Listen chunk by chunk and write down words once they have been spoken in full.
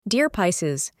Dear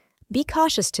Pisces, be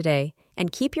cautious today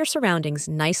and keep your surroundings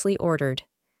nicely ordered.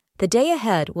 The day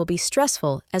ahead will be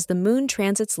stressful as the moon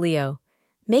transits Leo,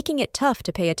 making it tough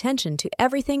to pay attention to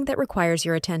everything that requires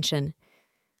your attention.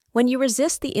 When you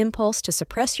resist the impulse to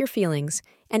suppress your feelings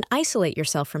and isolate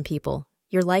yourself from people,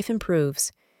 your life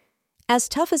improves. As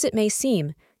tough as it may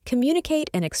seem, communicate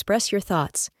and express your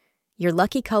thoughts. Your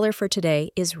lucky color for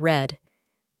today is red.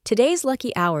 Today's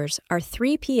lucky hours are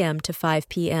 3 p.m. to 5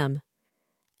 p.m.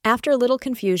 After a little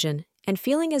confusion and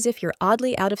feeling as if you're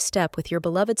oddly out of step with your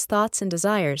beloved's thoughts and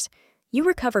desires, you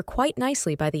recover quite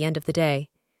nicely by the end of the day.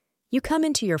 You come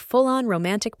into your full-on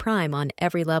romantic prime on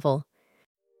every level.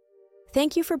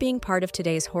 Thank you for being part of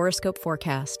today's horoscope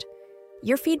forecast.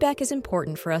 Your feedback is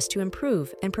important for us to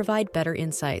improve and provide better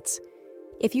insights.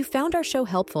 If you found our show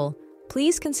helpful,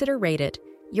 please consider rate it.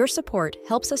 Your support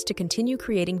helps us to continue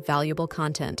creating valuable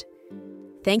content.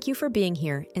 Thank you for being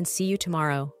here and see you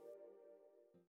tomorrow.